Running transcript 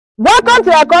Welcome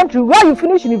to a country where you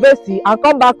finish university and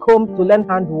come back home to learn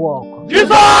handwork. Jesus!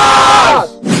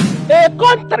 A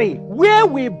country where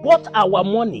we bought our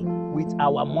money with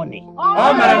our money.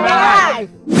 Oh my life!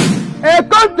 A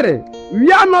country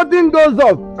where nothing goes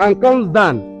up and comes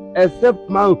down except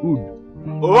manhood.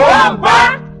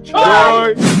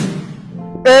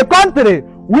 A country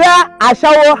where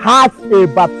Ashawo has a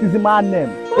baptismal name.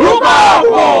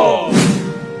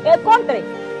 A country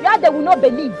where they will not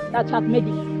believe that you have made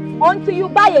it until you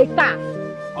buy a car.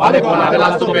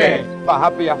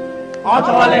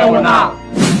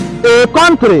 A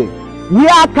country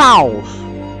where cows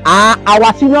are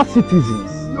our senior citizens.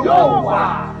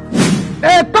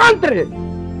 A country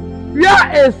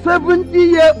where a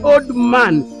 70-year-old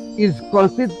man is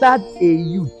considered a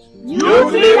youth.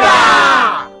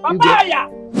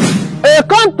 A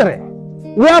country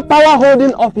where power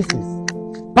holding offices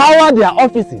power their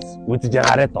offices with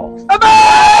generators.